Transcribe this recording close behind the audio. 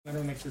I'm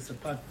going to make this a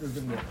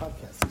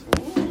podcast.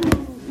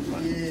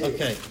 Yeah.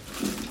 Okay.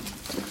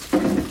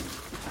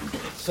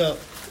 So,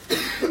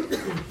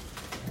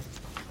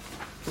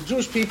 the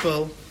Jewish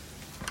people,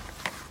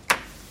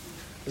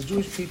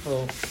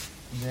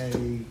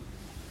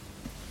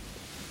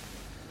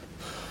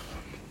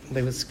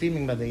 they were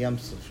screaming by the Yam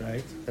Suf,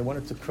 right? They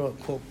wanted to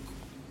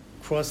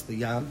cross the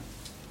Yam,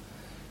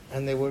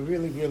 and they were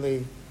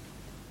really,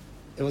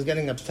 it was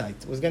getting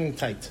uptight. It was getting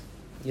tight,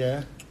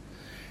 yeah?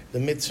 The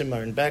Mitzrim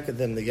are in back of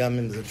them, the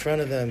Yamin is in front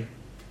of them.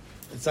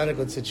 It's not a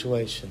good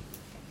situation.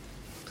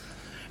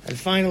 And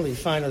finally,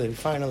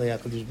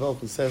 HaKadosh Baruch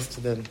Hu says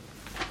to them,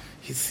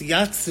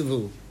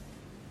 Hisyatzivu.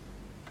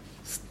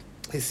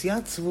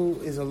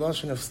 Hisyatzivu is a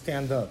lotion of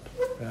stand up,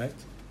 right?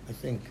 I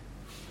think.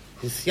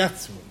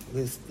 Hisyatzivu,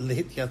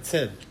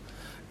 lehityatev.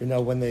 You know,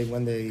 when they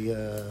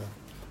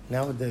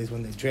nowadays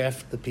when they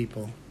draft the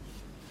people,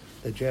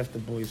 they draft the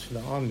boys for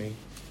the army,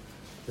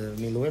 the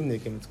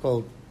Miluimnikim, it's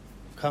called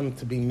come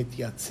to be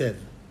mityatzev,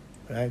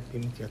 right? Be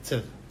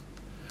mityatzev.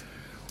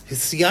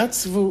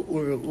 Hisyatzvu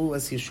u'ru'u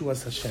as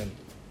Yeshua's Hashem.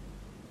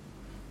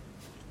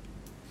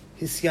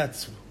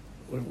 Hisyatzvu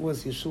u'ru'u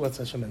as Yeshua's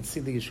Hashem, and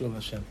see the Yeshua of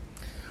Hashem.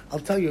 I'll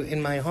tell you, in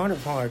my heart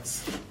of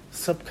hearts,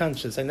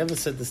 subconscious, I never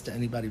said this to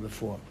anybody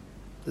before.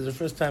 This is the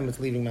first time it's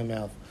leaving my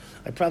mouth.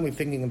 I'm probably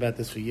thinking about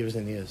this for years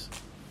and years.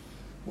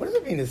 What does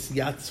it mean,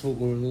 Hisyatzvu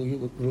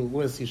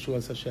u'ru'u as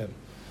Yeshua's Hashem?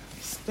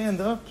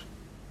 Stand up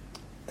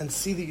and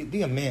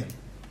be a man.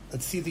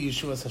 And see the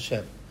Yeshua's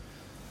Hashem.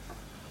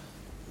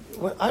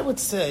 Well, I would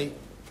say,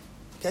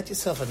 get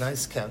yourself a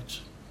nice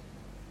couch.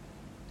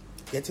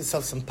 Get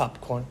yourself some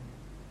popcorn.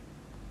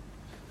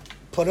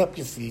 Put up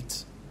your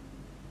feet.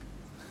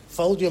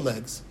 Fold your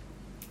legs.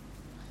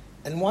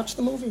 And watch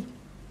the movie.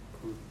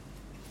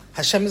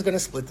 Hashem is going to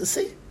split the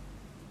sea.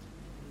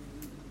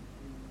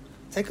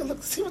 Take a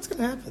look, see what's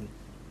going to happen.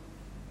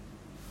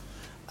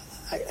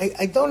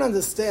 I don't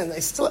understand. I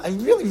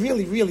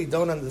really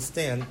don't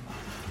understand.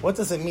 What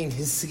does it mean,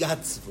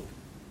 Hisyatzvu?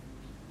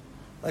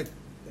 Like,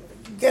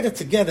 get it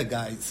together,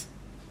 guys.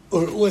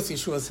 U'ru'u as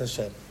Yeshua's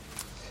Hashem.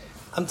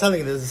 I'm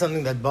telling you, this is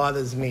something that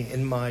bothers me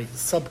in my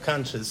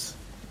subconscious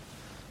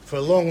for a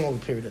long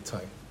period of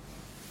time.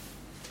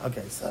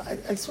 Okay, so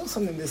I saw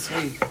something this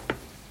week,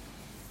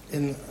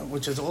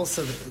 which is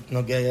also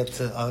nogeya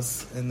to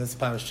us in this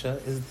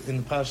parasha, in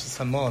the parasha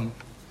Hamon.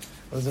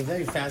 It was a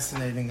very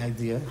fascinating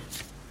idea.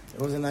 It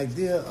was an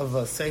idea of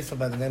a sefer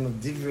by the name of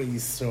Divrei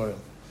Yisrael.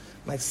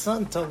 My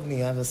son told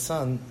me, I have a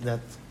son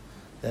that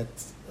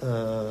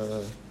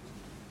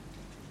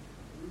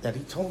he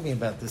told me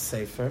about this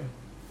sefer.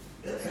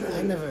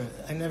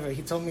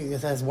 He told me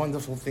it has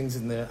wonderful things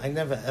in there. I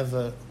never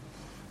ever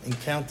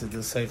encountered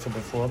this sefer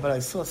before, but I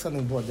saw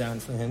something brought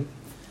down for him.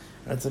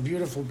 And it's a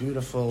beautiful,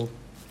 beautiful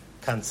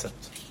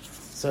concept.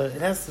 So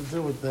it has to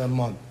do with the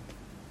Mon.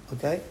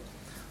 Okay?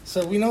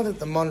 So we know that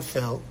the Mon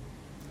fell.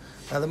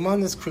 Now the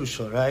Mon is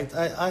crucial, right?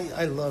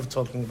 I love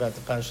talking about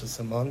the Parshas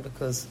Hamon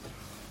because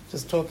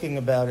just talking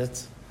about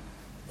it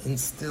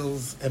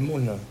instills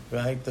emunah,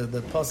 right?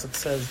 The pasuk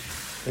says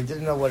they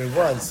didn't know what it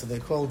was, so they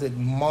called it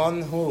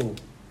Monhu.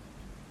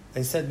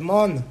 They said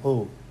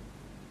Monhu.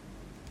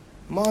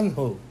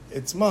 Monhu.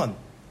 It's Mon.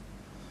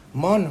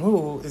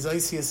 Monhu is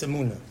Isias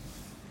emunah.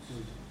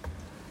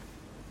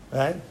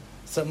 Right?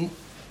 So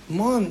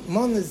Mon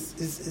is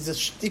a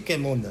shtik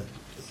emunah.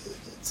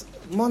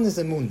 Mon is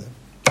emunah.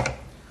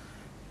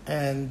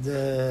 And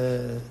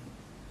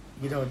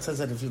it says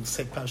that if you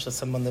say Parshas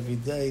Hamon every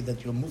day,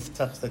 that you're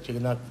muftach, that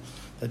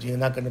you're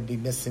not going to be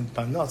missing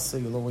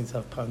parnasa, you'll always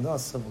have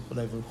parnasa,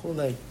 v'chulei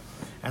v'chulei.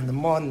 And the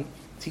Mon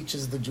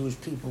teaches the Jewish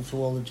people through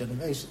all the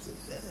generations.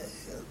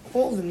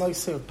 All the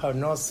noise of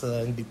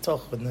parnasa and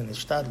bitoch and then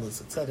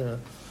ishtadlus, etc.,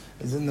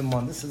 is in the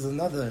Mon. This is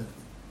another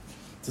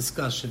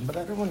discussion, but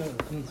I'm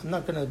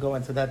not going to go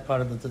into that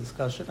part of the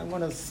discussion. I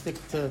want to stick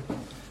to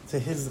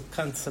his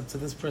concept, to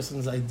this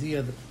person's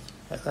idea.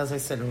 As I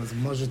said, it was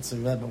Mojitzer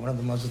Rebbe, one of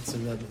the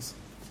Mojitzer Rebbes.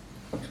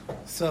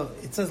 So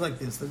it says like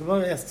this: the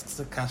Gemara asks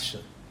the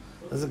kasha.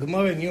 There's a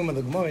Gemara in Yuma.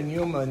 The Gemara in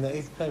Yuma in the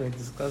 8th parak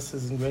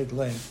discusses in great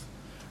length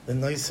the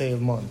Noisei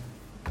of Mon,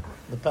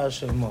 the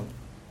Parasha of Mon.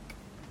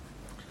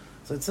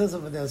 So it says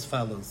over there as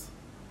follows: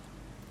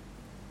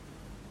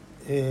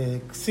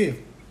 Ksiv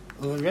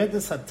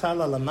uredes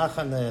hatala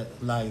lamachane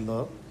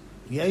lailo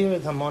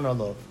yered hamon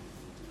alov.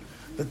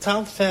 The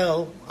tal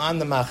fell on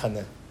the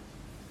machane,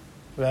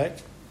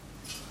 right?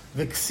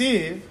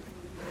 V'ksiv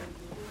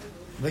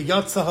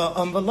v'yotzaha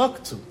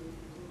ambalaktu,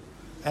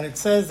 and it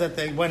says that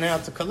they went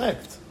out to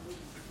collect.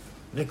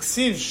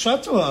 V'ksiv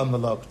shatua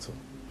ambalaktu,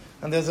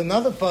 and there's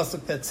another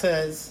pasuk that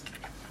says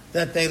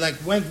that they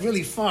went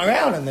really far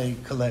out and they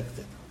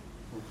collected.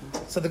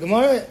 So the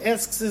Gemara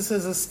asks this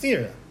as a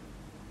steer.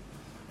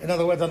 In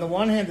other words, on the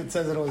one hand it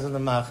says that it was in the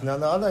machna, on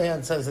the other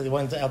hand it says that they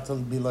went out to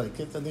be like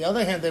it, on the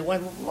other hand they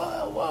went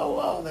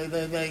wow.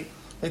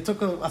 They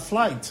took a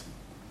flight.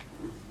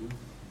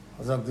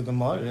 Sagt die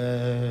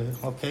Gemara,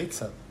 okay,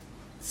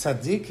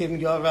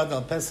 Tzadikim yorad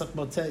al Pesach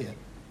Boteya.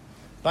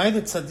 By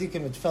the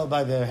Tzadikim, it fell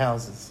by their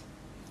houses.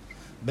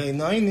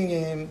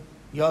 Beinoinim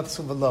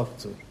yatsu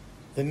v'loktu.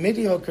 The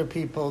mediocre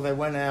people, they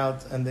went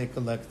out and they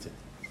collected.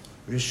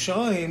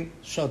 Rishoim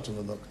shotu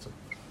v'loktu.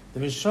 The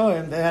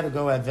Rishoim, they had to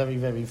go out very,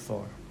 very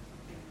far.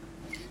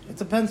 It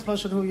depends,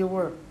 Pashut, who you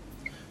were.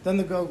 Then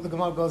the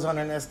Gemara goes on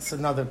and asks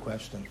another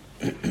question.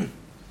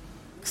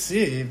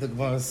 Ksiv, the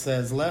Gemara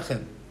says,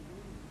 lechem.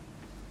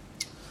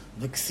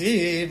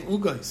 V'ksiv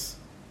ugos.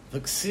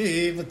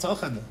 V'ksiv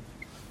v'tochana.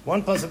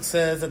 One pasuk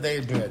says that they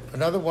ate bread.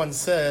 Another one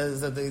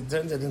says that they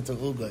turned it into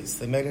ugos.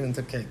 They made it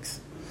into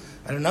cakes.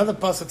 And another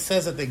pasuk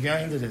says that they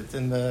grinded it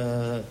in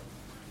the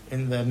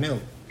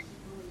mill.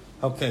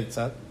 Okay,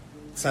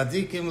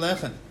 tzadikim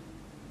lechem.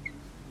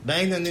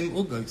 Beinanim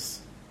ugos.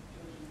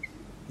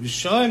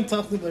 Rishoim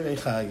tochnu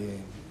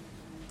b'reichayim.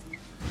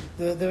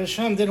 The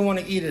Rishonim didn't want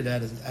to eat it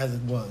as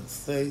it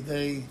was.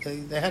 They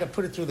had to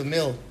put it through the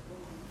mill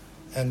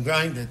and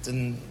grind it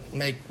and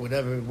make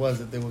whatever it was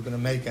that they were going to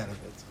make out of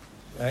it,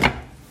 right?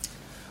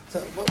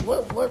 So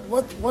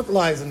what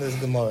lies in this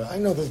Gemara? I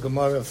know this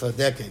Gemara for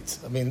decades.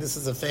 I mean, this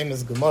is a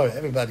famous Gemara.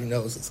 Everybody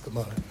knows this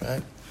Gemara,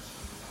 right?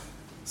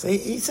 So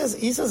he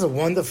says a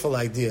wonderful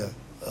idea,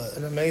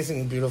 an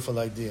amazing, beautiful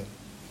idea.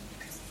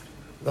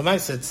 Rabbi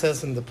said, it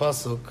says in the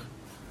pasuk,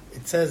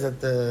 it says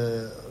that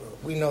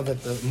we know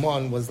that the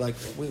mon was like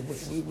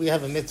we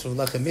have a mitzvah of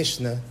Lechem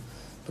Mishnah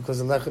because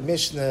the Lechem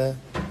Mishnah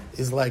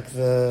is like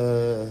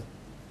the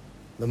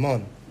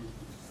mon,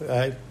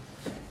 right?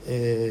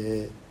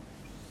 And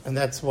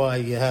that's why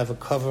you have a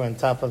cover on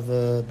top of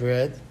the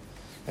bread,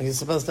 and you're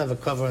supposed to have a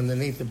cover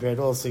underneath the bread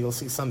also. You'll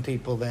see some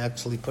people, they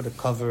actually put a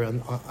cover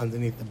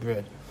underneath the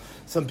bread.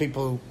 Some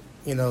people,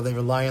 they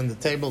rely on the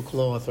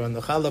tablecloth or on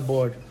the challah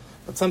board,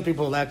 but some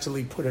people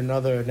actually put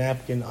another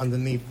napkin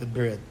underneath the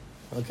bread,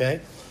 okay?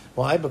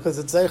 Why? Because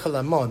it's zeichel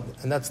amon,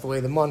 and that's the way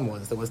the mon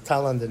was. There was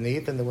tal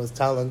underneath, and there was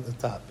tal on the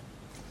top.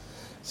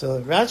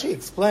 So Rashi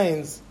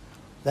explains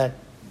that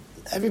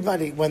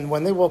everybody,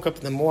 when they woke up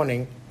in the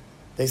morning,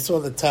 they saw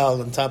the tal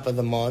on top of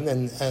the mon,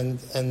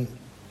 and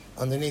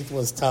underneath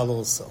was tal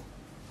also.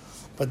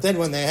 But then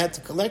when they had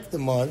to collect the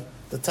mon,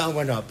 the tal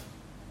went up.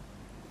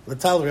 The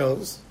tal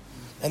rose,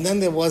 and then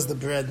there was the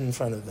bread in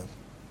front of them.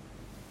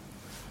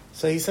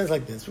 So he says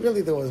like this, really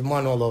there was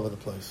mon all over the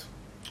place.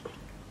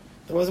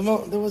 There was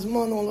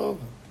mon all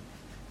over.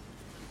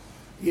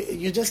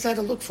 You just had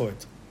to look for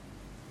it.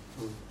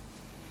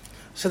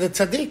 So the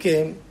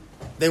tzaddikim,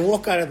 they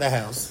walk out of the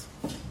house.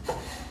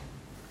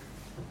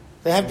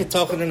 They have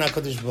b'tochen in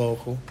HaKadosh Baruch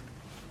Hu.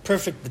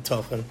 Perfect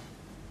b'tochen.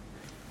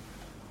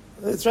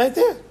 It's right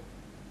there.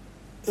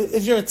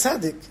 If you're a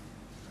tzaddik,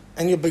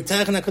 and you're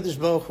b'tochen in HaKadosh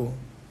Baruch Hu,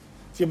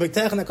 if you're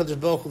b'tochen in HaKadosh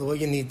Baruch Hu the way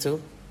you need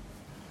to,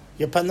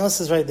 your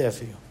panos is right there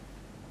for you.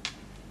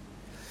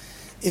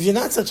 If you're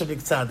not such a big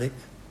tzaddik,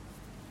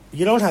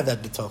 you don't have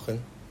that b'tochen,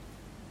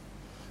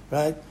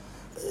 right?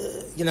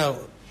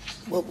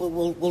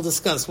 We'll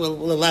discuss.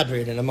 We'll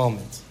elaborate in a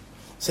moment.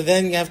 So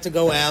then you have to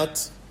go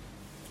out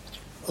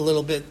a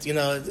little bit.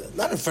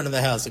 Not in front of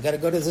the house. You got to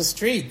go to the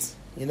street.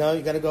 You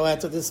got to go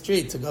out to the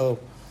street to go.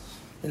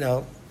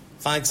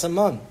 Find some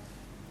mon.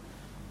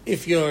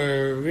 If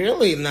you're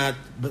really not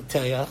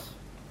b'teyach,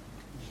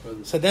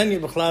 so then you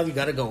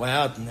got to go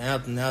out and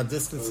out and out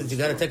distances. You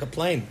got to take a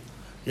plane.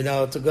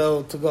 To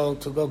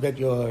go get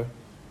your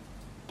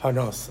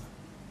parnos.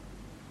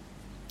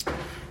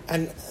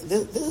 And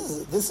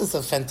this is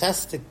a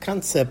fantastic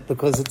concept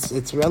because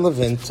it's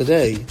relevant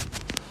today.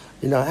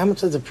 How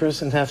much does a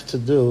person have to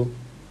do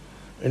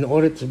in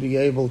order to be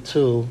able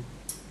to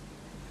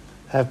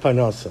have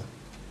parnosa?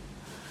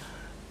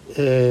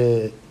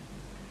 The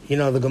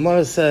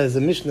Gemara says,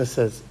 the Mishnah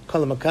says,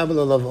 Kol makabel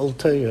olav ol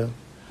Torah,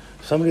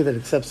 somebody that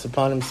accepts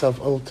upon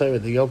himself ol Torah,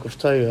 the yoke of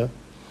Torah,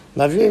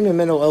 mavrim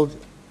yimenu ol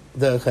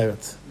derech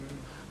eretz.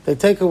 They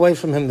take away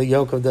from him the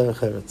yoke of derech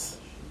eretz.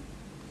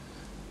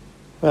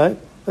 Right?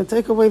 They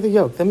take away the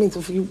yoke. That means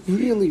if you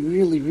really,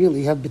 really,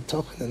 really have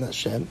b'tochen in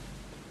Hashem,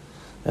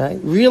 right?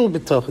 Real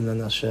b'tochen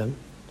in Hashem,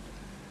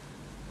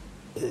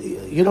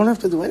 you don't have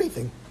to do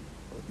anything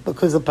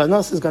because the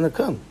panos is going to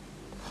come.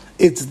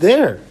 It's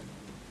there.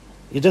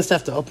 You just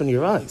have to open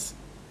your eyes.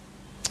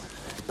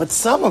 But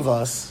some of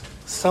us,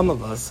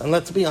 and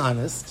let's be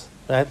honest,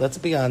 right? Let's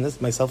be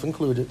honest, myself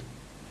included,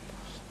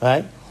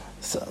 right?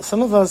 So,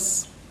 some of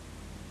us,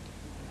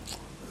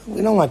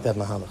 we don't like that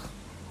mahalach.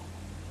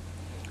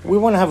 We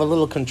want to have a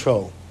little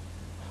control.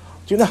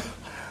 I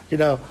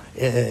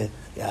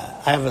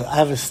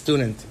have a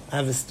student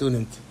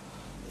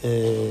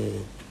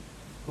who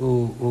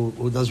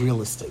does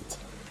real estate.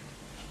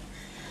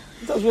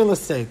 He does real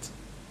estate.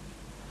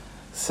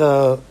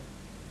 So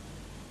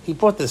he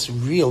bought this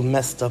real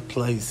messed up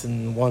place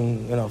in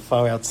one,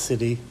 far out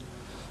city,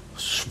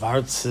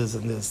 Schwarzes,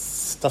 and there's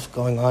stuff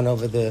going on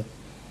over there.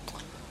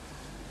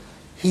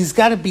 He's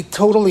got to be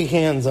totally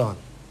hands-on.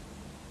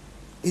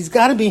 He's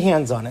got to be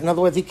hands-on. In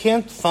other words, he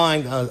can't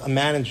find a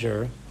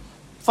manager.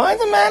 Find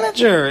a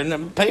manager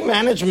and pay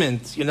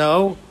management,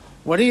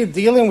 What are you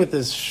dealing with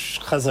this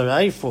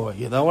chazarai for?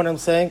 You know what I'm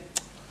saying?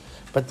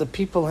 But the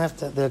people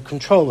they're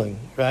controlling,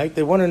 right?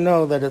 They want to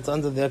know that it's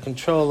under their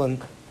control, and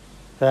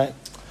right?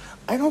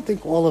 I don't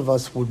think all of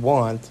us would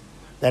want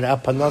that our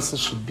parnasa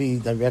should be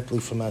directly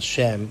from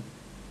Hashem,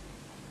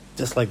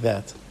 just like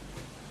that.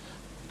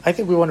 I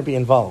think we want to be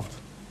involved.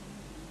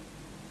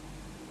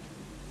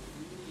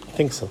 I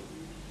think so.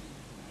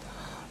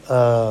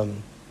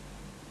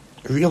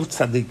 Real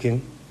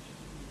tzaddikim,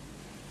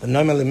 the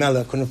normally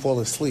Melech couldn't fall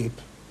asleep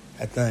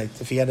at night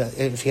if he had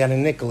a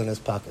nickel in his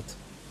pocket.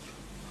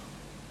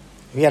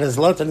 If he had his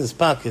lot in his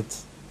pocket,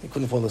 he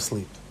couldn't fall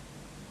asleep.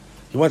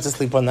 He went to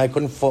sleep one night,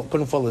 couldn't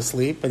fall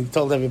asleep, and he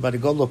told everybody,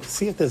 "Go look,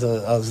 see if there's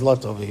a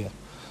zlot over here.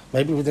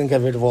 Maybe we didn't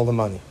get rid of all the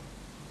money."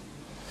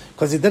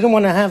 Because he didn't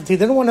want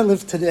to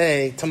live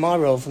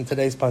tomorrow from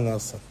today's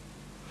parnasa.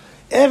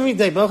 Every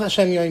day, Baruch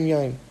Hashem Yom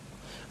Yom.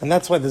 And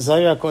that's why the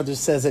Zohar HaKodesh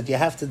says that you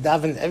have to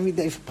daven every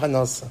day for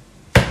parnasa.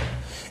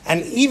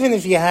 And even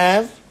if you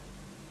have,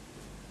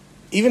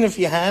 you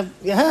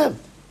have.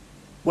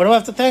 What do I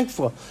have to thank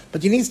for?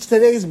 But you need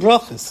today's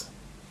brachas.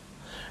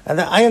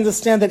 And I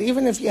understand that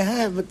even if you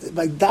have, but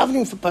by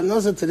davening for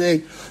parnasa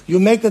today, you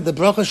make that the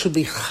bracha should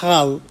be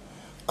chal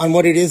on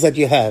what it is that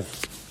you have.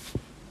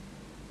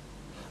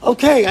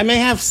 Okay, I may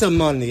have some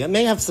money. in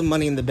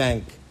the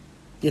bank,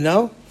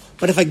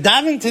 But if I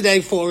daven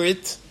today for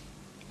it,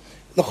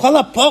 the chol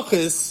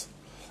hapochos,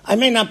 I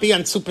may not be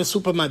on super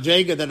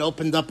madrega that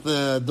opened up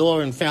the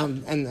door and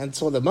found and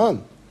saw the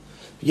mon.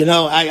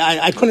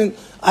 I couldn't.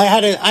 I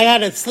had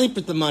to sleep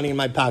with the money in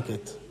my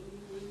pocket,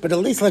 but at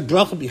least let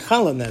bracha be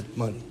chal on that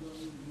money.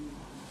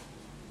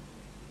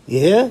 You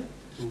hear?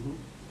 Mm-hmm.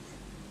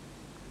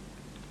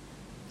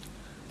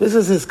 This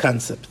is his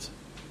concept.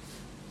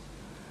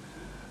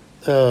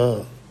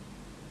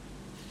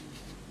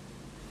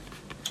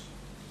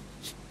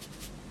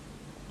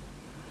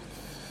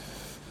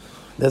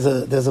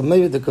 There's a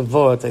maybe the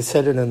kavod. I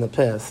said it in the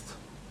past,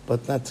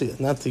 but not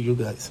to you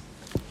guys.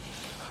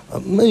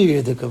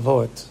 Maybe the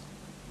kavod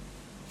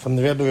from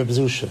the Rabbi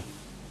Zusha.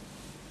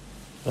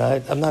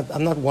 Right? I'm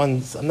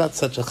not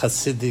such a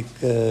Hasidic,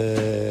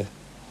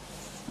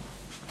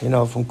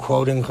 from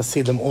quoting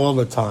Hasidim all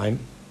the time,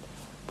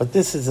 but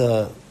this is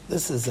a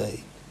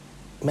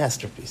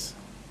masterpiece.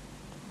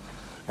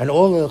 And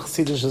all the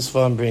Chassidish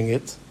Sfarim bring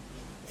it,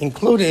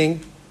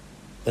 including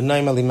the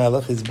Naim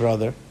Elimelech, his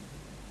brother,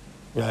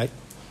 right?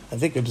 I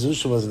think Rabbi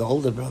Zusha was an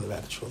older brother,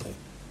 actually,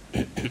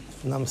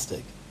 if I'm not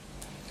mistaken.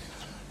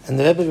 And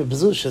the Rabbi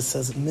Zusha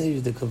says, maybe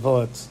the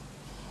kavod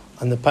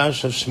on the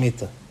Parsha of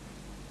Shemitah.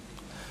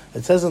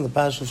 It says on the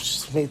Parsha of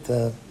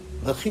Shemitah,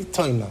 V'chi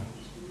toima.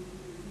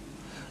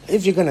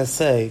 If you're going to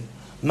say,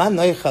 Ma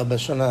noichal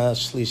b'shana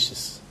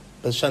shlishis,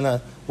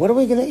 what are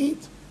we going to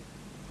eat?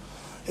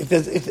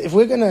 If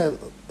we're gonna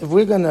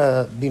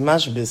be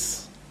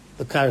mashbis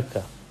the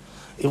karka,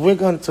 if we're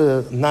going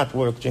to not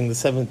work during the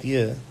 7th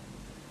year,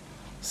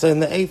 so in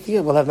the 8th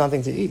year we'll have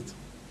nothing to eat,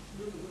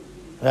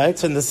 right?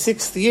 So in the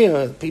 6th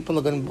year people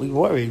are going to be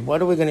worried.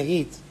 What are we going to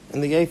eat in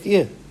the 8th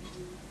year?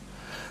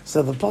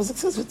 So the pasuk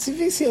says,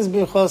 "V'tzivisi es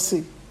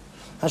birchosi."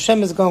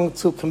 Hashem is going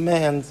to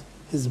command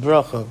His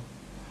bracha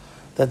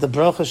that the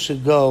bracha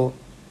should go.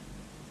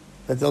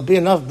 That there'll be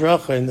enough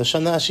bracha in the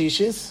Shana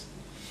Shishis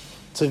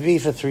to be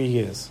for 3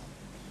 years.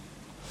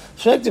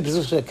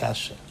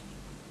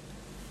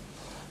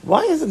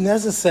 Why is it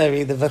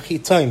necessary the V'chi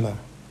toima?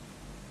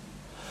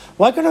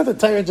 Why cannot the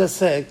Torah just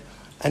say,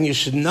 and you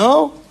should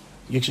know,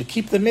 you should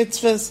keep the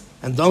mitzvahs,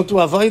 and don't do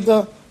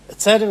avodah,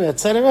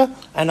 etc.,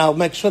 and I'll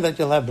make sure that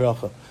you'll have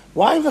bracha.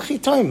 Why V'chi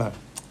toima?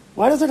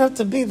 Why does it have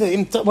to be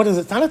what is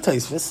it? Not a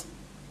taisvis,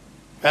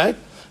 right?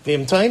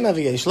 V'im toima,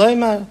 v'yesh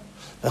loima,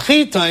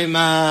 V'chi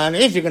toima, and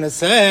if you're going to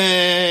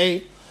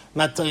say,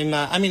 if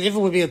it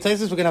would be a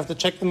taisvis, we're going to have to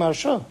check the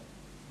Maharsha.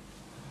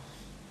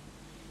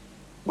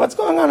 What's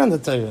going on in the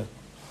Torah?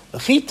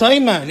 V'chi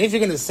toima, and if you're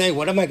going to say,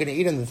 what am I going to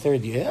eat in the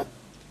 3rd year?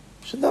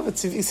 Should know what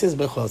Tzivi says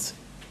b'chosi.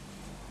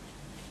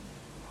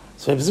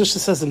 So Rabbi Zusha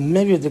says a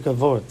meridik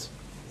avort.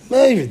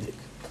 Meridik.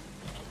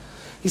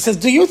 He says,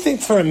 do you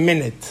think for a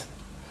minute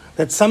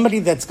that somebody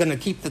that's going to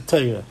keep the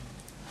Torah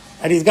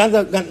and he's not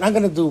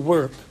going to do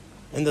work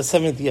in the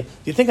 7th year, do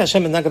you think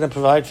Hashem is not going to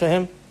provide for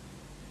him?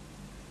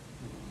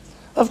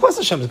 Of course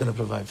Hashem is going to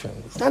provide for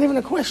him. It's not even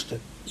a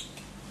question.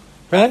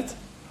 Right?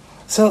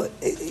 So,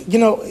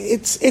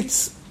 it's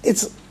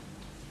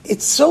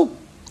so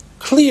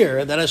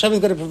clear that Hashem is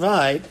going to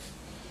provide,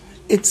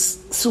 it's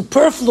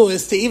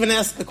superfluous to even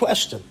ask the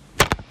question.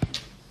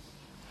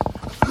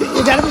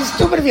 You got to be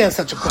stupid if you ask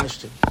such a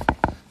question.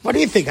 What do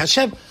you think?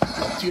 Hashem,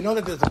 do you know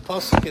that there's a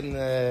pasuk in,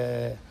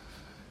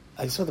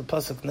 I saw the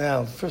pasuk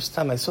now, first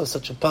time I saw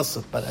such a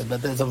pasuk, but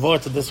there's a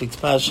word to this week's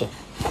Pasha,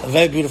 a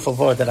very beautiful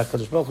word that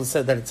HaKadosh Baruch Hu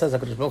said, that it says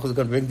HaKadosh Baruch Hu is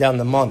going to bring down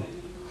the mon.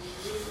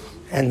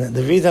 And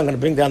the reason I'm going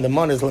to bring down the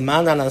mon is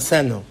L'man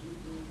anasenu,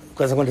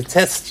 because I'm going to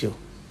test you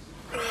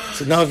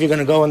to know if you're going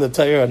to go in the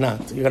Torah or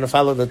not, you're going to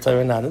follow the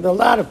Torah or not. And there are a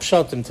lot of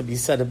pshatim to be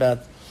said about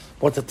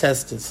what the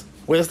test is.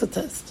 Where's the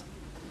test?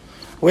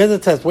 Where's the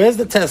test? Where's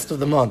the test of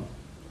the mon?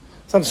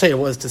 Some say it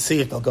was to see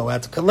if they'll go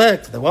out to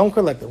collect, they won't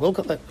collect, they will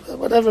collect,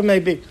 whatever it may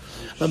be.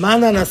 L'man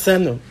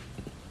anasenu.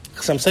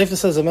 Some Sefer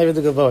says, maybe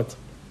the Gavot.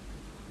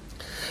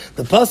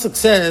 The pasuk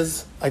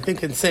says, I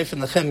think in Sefer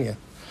Nehemiah,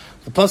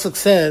 the pasuk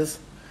says, "V'chol ha'olam asher b'yadcha." The pasuk says, "V'chol ha'olam asher b'yadcha." The pasuk says, I think in Sefer Nehemiah, the pasuk says, I think in Sefer Nehemiah, the pasuk says, "V'chol ha'olam asher b'yadcha." The pasuk says,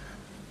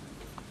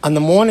 on the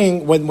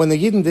morning when the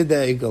Yidden did the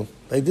Egel,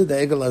 they did the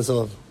Egel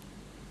Azov,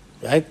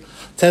 right?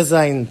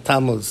 Tezayin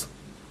Tammuz.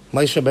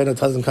 Moshe Rabbeinu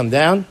doesn't come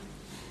down,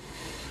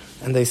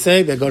 and they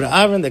say they go to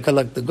Aaron, they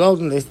collect the gold,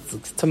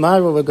 and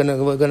tomorrow we're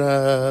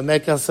gonna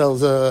make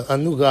ourselves a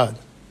new god.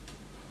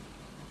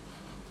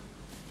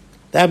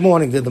 That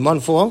morning, did the mon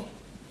fall?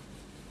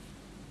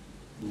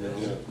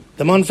 No.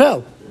 The mon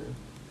fell.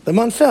 The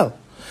mon fell.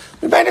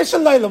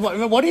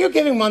 What are you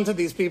giving mon to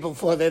these people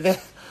for?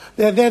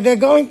 They're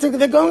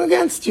going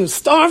against you.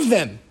 Starve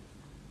them.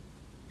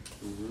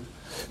 Mm-hmm.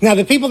 Now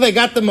the people, they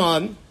got them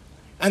on,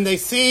 and they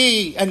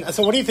see, and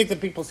so what do you think the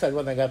people said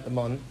when they got them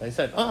on? They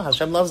said, "Oh,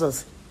 Hashem loves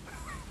us.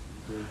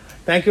 Mm-hmm.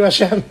 Thank you,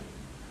 Hashem."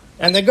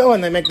 And they go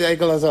and they make the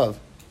Egel Azov.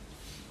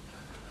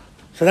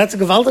 So that's a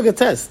gewaltige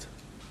test.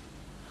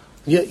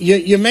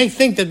 You may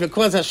think that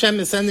because Hashem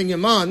is sending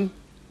you on,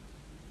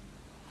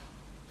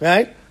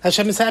 right?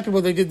 Hashem is happy with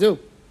what they did do.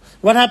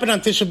 What happened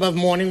on Tisha B'Av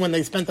morning when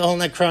they spent the whole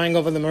night crying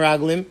over the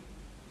Meraglim?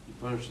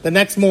 The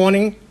next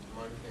morning,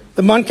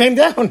 the mon came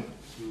down.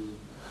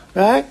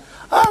 Right?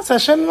 Oh, so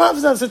Hashem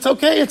loves us. It's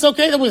okay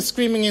that we're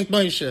screaming in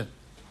Moshe.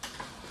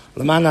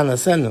 L'man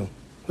anasenu.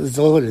 This is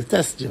all to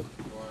test you.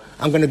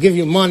 I'm going to give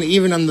you money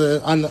even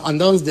on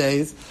those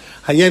days.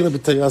 Hayela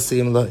b'toyasi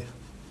im loy.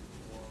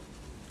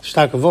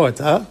 Starke Wort,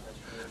 huh?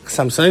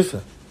 Ksam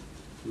Seifer.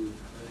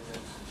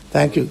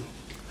 Thank you.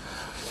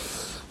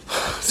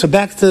 So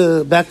back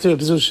to Reb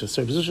Zusha.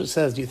 So Reb Zusha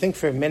says, do you think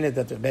for a minute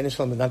that the Rebbeinu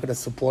Shalom is not going to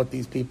support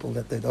these people,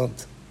 that they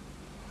don't?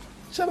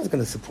 Hashem is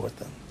going to support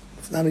them.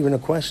 It's not even a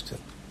question.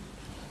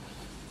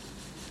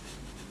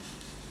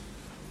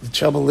 The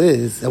trouble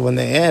is that when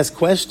they ask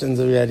questions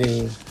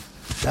already,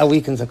 that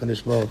weakens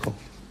HaKadosh Baruch Hu.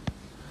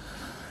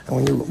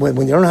 And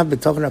when you don't have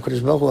B'tochen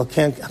HaKadosh Baruch Hu,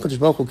 HaKadosh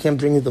Baruch Hu can't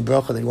bring you the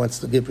bracha that He wants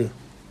to give you.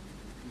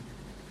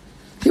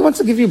 He wants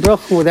to give you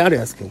bracha without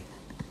asking.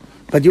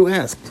 But you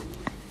asked.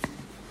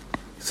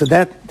 So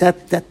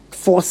that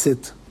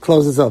faucet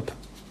closes up.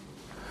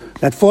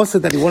 That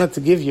faucet that He wanted to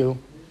give you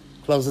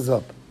closes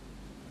up.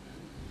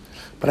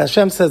 But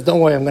Hashem says, don't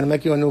worry, I'm going to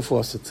make you a new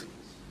faucet.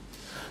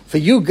 For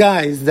you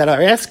guys that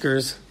are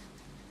askers,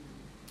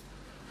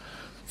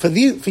 for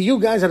you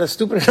guys that are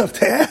stupid enough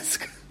to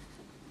ask,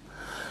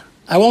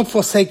 I won't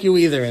forsake you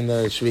either in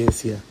the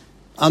Shvi'is here.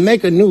 I'll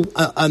make a new.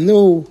 I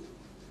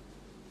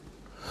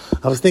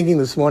was thinking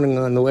this morning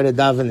on the way to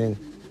davening.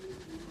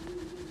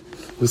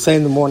 We say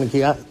in the morning,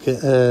 Melech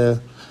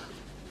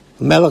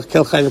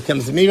kel chayv kem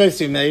zmiros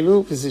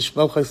yimeiru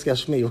v'zishpochos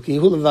yashmiu ki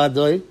hu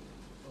levadoi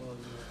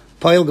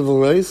poil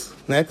gevuros.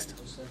 Next.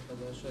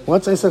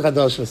 What's Eisach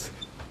Hadoshos?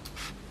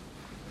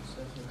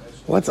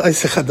 What's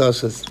Eisach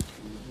Hadoshos?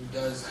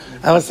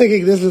 I was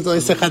thinking this is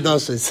Eisach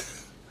Hadoshos.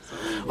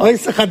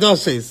 Eisach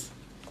Hadoshos.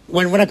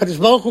 When HaKadosh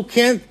Baruch Hu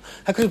can't,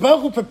 HaKadosh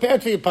Baruch Hu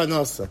prepared for your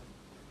parnasa.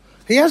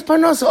 He has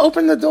parnasa.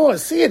 Open the door.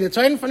 See it. It's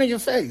right in front of your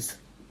face.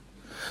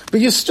 But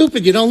you're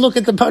stupid. You don't look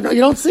at the parnasa.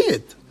 You don't see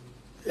it.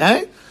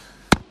 Right?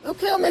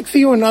 Okay, I'll make for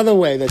you another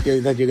way that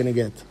you're going to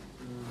get.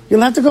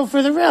 You'll have to go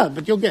further out,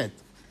 but you'll get.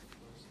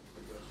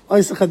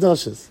 Oisach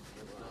Hadoshos.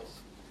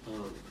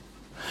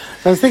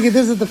 So I was thinking,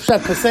 this is the pshat.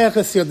 Paseach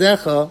es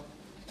yodecha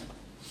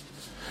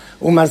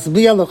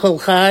umasbia l'chol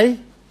chai.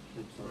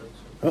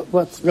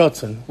 What's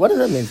rotzen? What does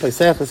that mean?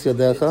 Paseach es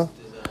yodecha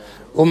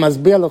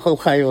umasbia l'chol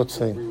chai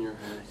rotzen.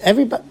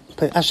 Everybody,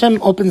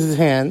 Hashem opens His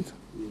hand,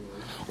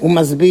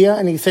 umasbia,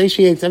 and He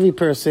satiates every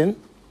person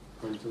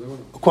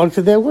according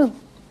to their will.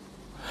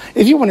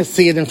 If you want to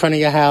see it in front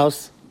of your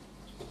house,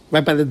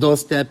 right by the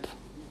doorstep,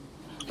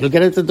 you'll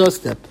get it at the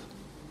doorstep.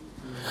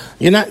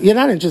 You're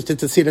not interested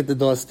to see it at the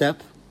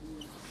doorstep.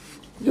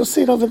 You'll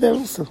see it over there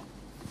also.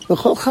 The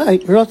whole chai,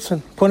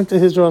 rotzen, according to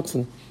His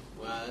rotzen.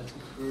 Wow, that's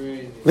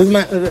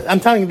crazy.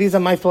 I'm telling you, these are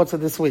my thoughts of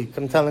this week.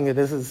 I'm telling you,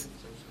 this is.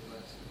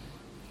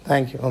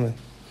 Thank you, Amen.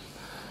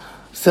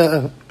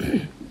 So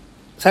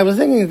I was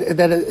thinking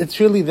that it's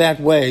really that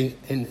way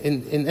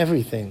in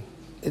everything.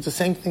 It's the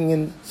same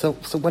thing So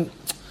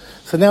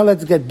now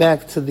let's get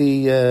back to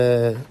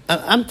the.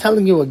 I'm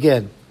telling you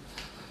again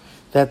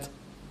that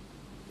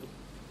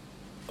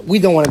we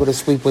don't want to go to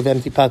sleep with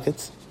empty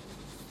pockets.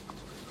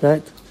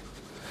 Right?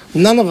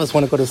 None of us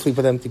want to go to sleep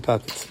with empty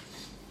pockets.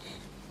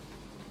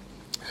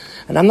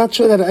 And I'm not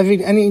sure that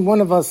any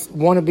one of us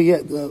want to be.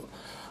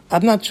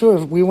 I'm not sure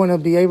if we want to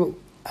be able.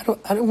 I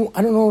don't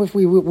know if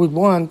we would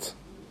want.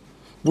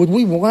 Would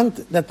we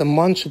want that the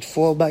mon should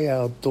fall by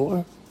our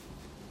door?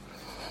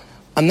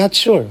 I'm not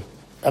sure.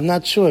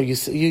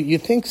 You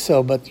think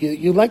so, but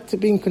you like to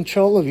be in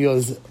control of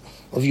your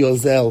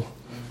Zelle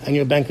and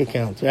your bank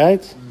account,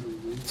 right?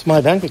 It's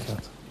my bank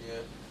account,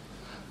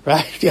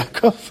 right,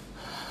 Yaakov?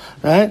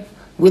 Right?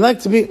 We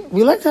like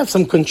to have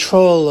some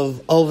control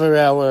over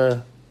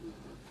our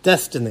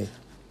destiny,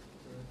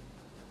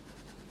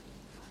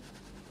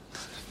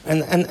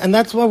 and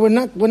that's why we're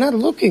not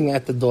looking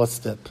at the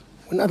doorstep.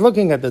 We're not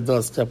looking at the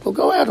doorstep. We'll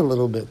go out a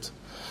little bit.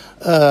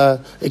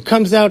 It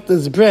comes out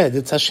as bread.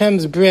 It's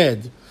Hashem's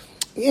bread.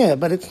 Yeah,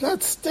 but it's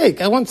not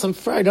steak. I want some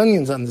fried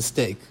onions on the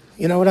steak.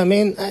 You know what I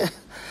mean?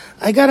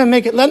 I got to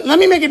make it. Let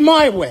me make it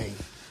my way.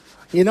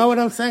 You know what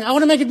I'm saying? I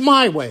want to make it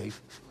my way.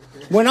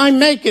 When I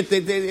make it,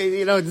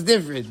 it's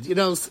different.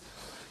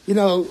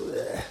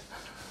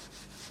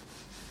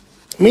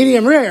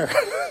 Medium rare.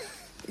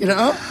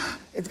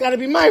 It's got to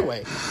be my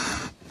way.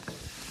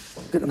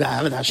 Got to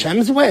have it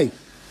Hashem's way.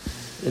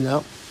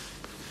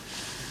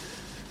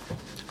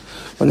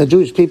 When the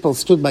Jewish people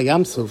stood by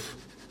Yam Suf,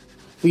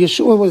 the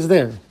Yeshua was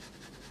there.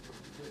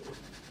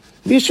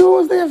 The Yeshua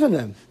was there for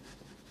them.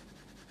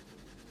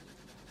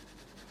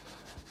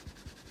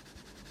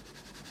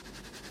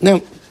 Now,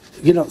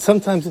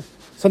 sometimes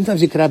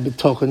you could have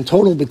bitochen,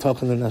 total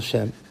bitochen in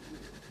Hashem.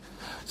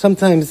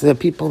 Sometimes there are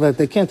people that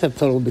they can't have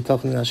total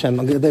bitochen in Hashem.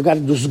 They've got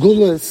to do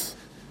sgulas,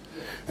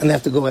 and they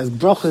have to go as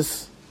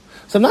brachas.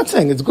 So I'm not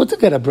saying it's good to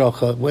get a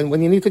bracha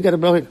when you need to get a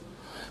bracha,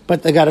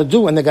 but they got to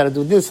do, and they got to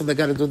do this, and they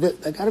got to do this.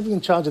 They got to be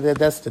in charge of their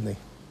destiny.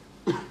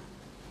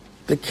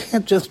 They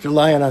can't just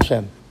rely on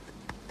Hashem.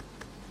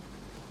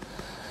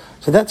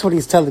 So that's what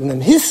he's telling them.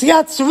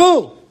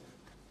 Hisyatzvu.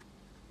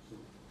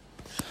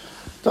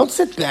 Don't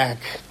sit back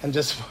and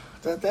just.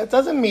 That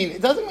doesn't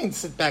mean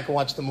sit back and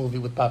watch the movie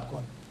with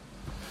popcorn.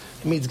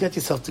 It means get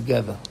yourself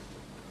together.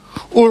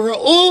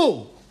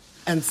 Ura'u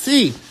and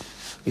see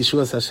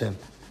Yeshua's Hashem.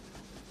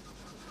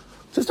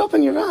 Just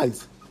open your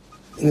eyes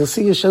and you'll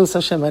see Yeshua's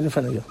Hashem right in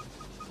front of you.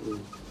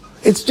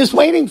 It's just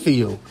waiting for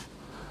you.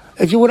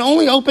 If you would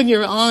only open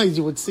your eyes,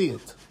 you would see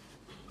it.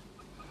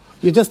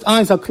 Your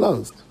eyes are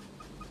closed.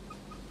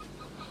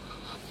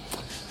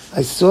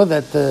 I saw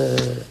that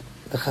the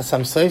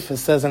Chasam Sofer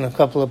says in a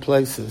couple of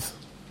places.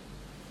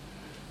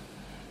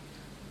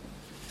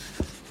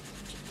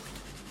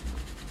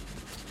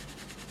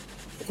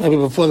 Maybe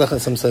before the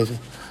Chasam Sofer.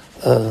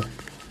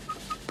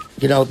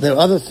 There are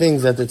other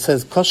things that it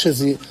says,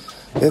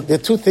 there are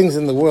two things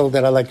in the world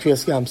that are like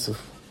Kriyas Yam Suf.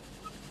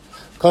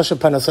 Kosher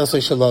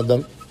Panasasoi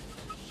Shalodam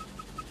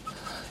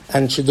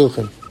and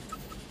Shidduchim.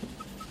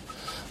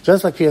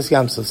 Just like Kriyas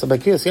Yam Suf. So by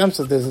Kriyas Yam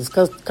Suf, there's this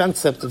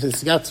concept of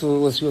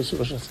Hisyatzu was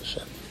Yeshua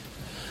Hashem.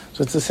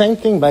 So it's the same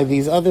thing by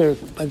these other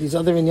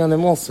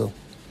inyanim also.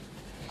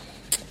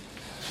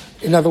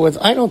 In other words,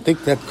 I don't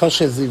think that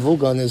kosher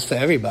zivugon is for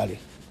everybody.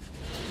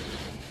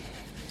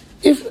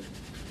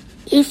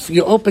 If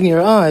you open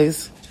your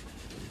eyes,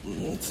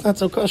 it's not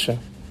so kosher.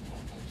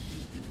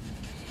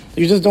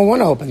 You just don't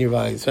want to open your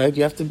eyes, right?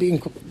 You have to be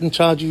in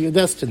charge of your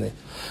destiny.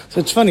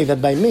 So it's funny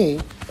that by me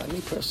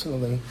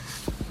personally,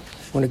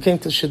 when it came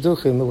to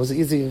shidduchim, it was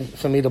easy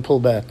for me to pull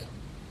back.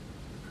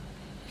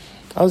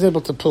 I was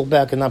able to pull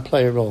back and not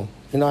play a role.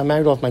 I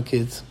married off my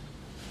kids.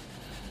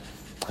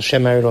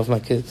 Hashem married off my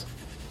kids.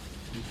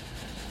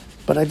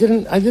 But I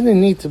didn't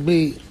need to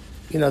be,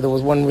 there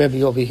was one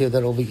Rabbi over here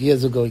that over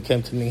years ago he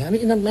came to me. How do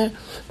you not marry?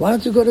 Why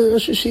don't you go to the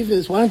Rosh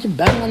Yeshivas? Why don't you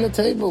bang on the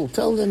table?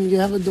 Tell them you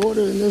have a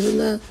daughter and this and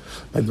that.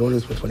 My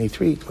daughters were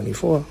 23,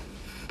 24.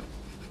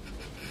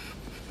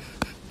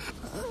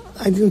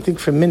 I didn't think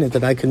for a minute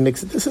that I could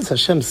mix it. This is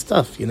Hashem's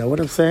stuff, you know what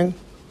I'm saying?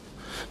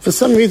 For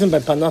some reason, by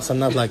Panos, I'm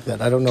not like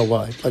that. I don't know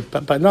why. But by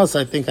Panos,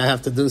 I think I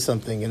have to do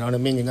something, you know what I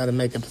mean? You got to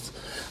make a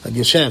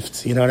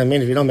geschäft, you know what I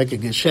mean? If you don't make a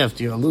geschäft,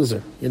 you're a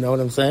loser, you know what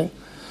I'm saying?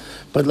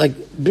 But like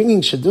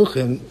bringing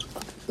shidduchim,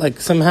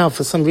 like somehow,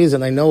 for some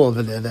reason, I know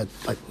over there that,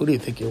 like, who do you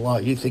think you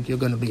are? You think you're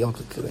going to be able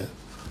to,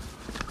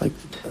 like,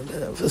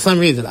 for some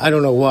reason, I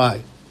don't know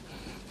why.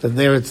 But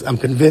there I'm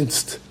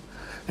convinced.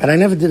 And I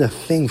never did a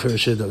thing for a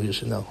shidduch, you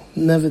should know.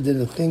 Never did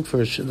a thing for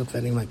a shidduch for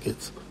any of my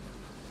kids.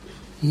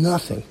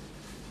 Nothing.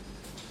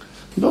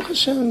 Baruch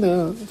Hashem,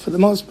 for the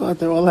most part,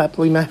 they're all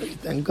happily married,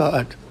 thank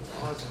God.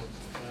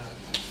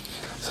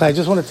 So I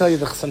just want to tell you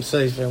the Chasam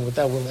Sofer, and with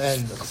that we'll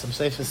end. The Chasam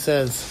Sofer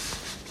says,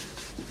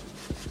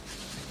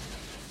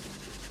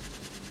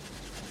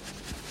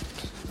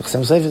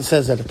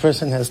 that a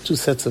person has two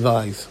sets of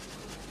eyes.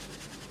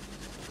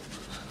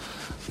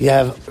 You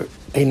have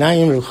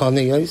Einayim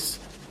Ruchaniyos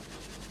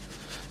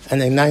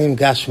and Einayim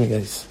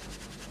Gashmiyos.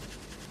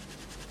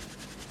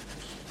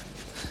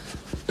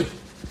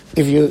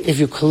 If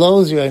you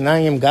close your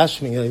Einayim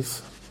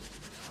Gashmiyos,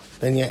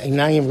 then your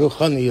Einayim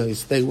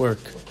Ruchaniyos, they work.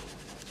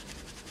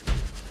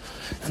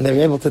 And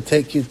they're able to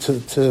take you to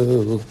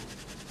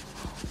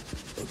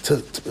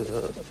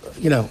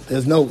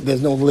there's no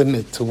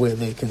limit to where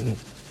they can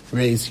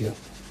raise you.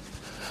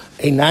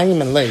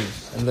 Einayim and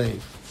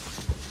Leiv.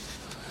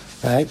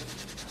 Right?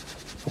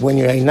 When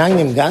your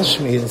Einayim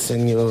Gashmi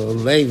and your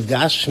Leiv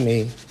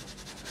Gashmi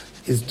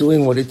is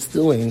doing what it's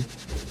doing,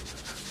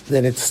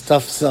 then it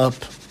stuffs up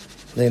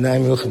the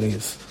Einayim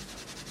Ruchnis.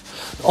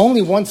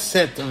 Only one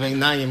set of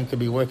Einayim can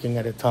be working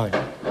at a time.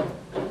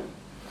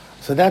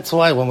 So that's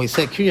why when we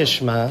say Kriya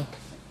Shema, it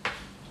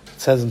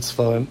says in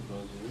Sforim,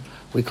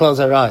 we close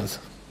our eyes.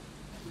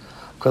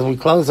 Because we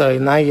close our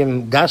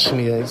Einayim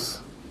Gashmiyos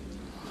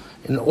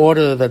in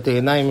order that the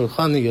Einayim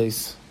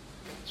Ruchaniyos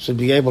should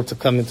be able to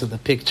come into the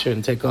picture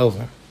and take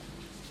over.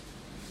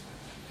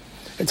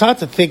 It's hard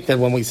to think that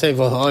when we say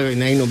V'ha'or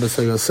Eineinu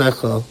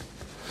B'Seyosecha,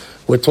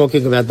 we're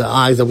talking about the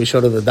eyes that we show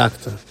to the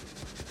doctor.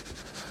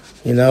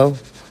 You know,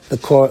 the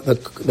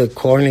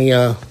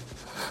cornea.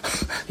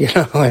 You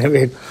know, I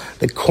mean,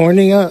 the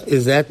cornea,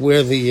 is that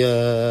where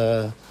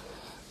the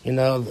I'm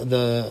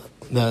going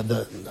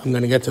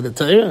to get to the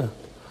Torah.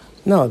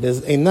 No,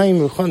 there's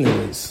Einayim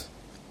Ruchoniyos.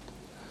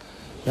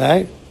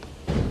 Right?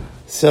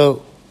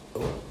 So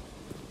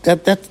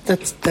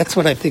that's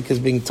what I think is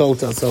being told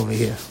to us over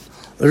here.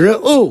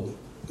 Re'u,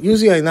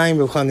 use your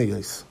Einayim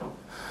Ruchoniyos.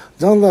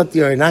 Don't let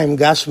your Einayim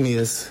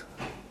Gashmiyos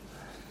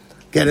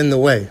get in the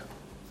way.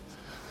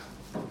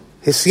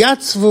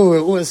 Hisyatzvu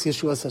Re'u es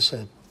Yeshuas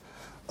Hashem.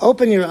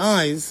 Open your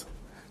eyes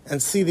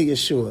and see the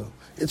Yeshua.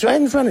 It's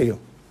right in front of you.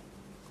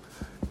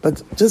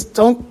 But just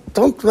don't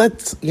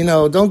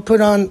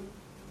put on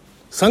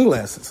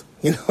sunglasses.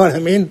 You know what I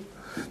mean?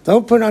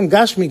 Don't put on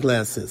Gashmi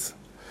glasses.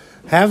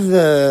 Have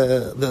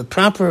the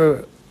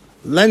proper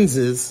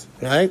lenses,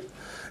 right?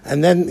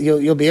 And then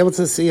you'll be able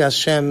to see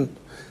Hashem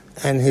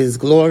and His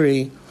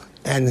glory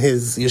and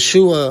His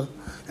Yeshua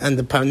and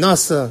the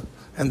Parnasa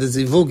and the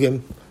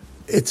Zivugim.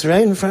 It's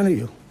right in front of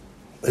you.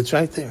 It's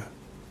right there.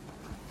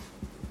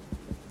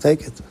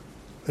 Take it.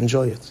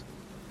 Enjoy it.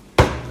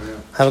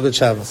 Have a good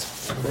Shabbos.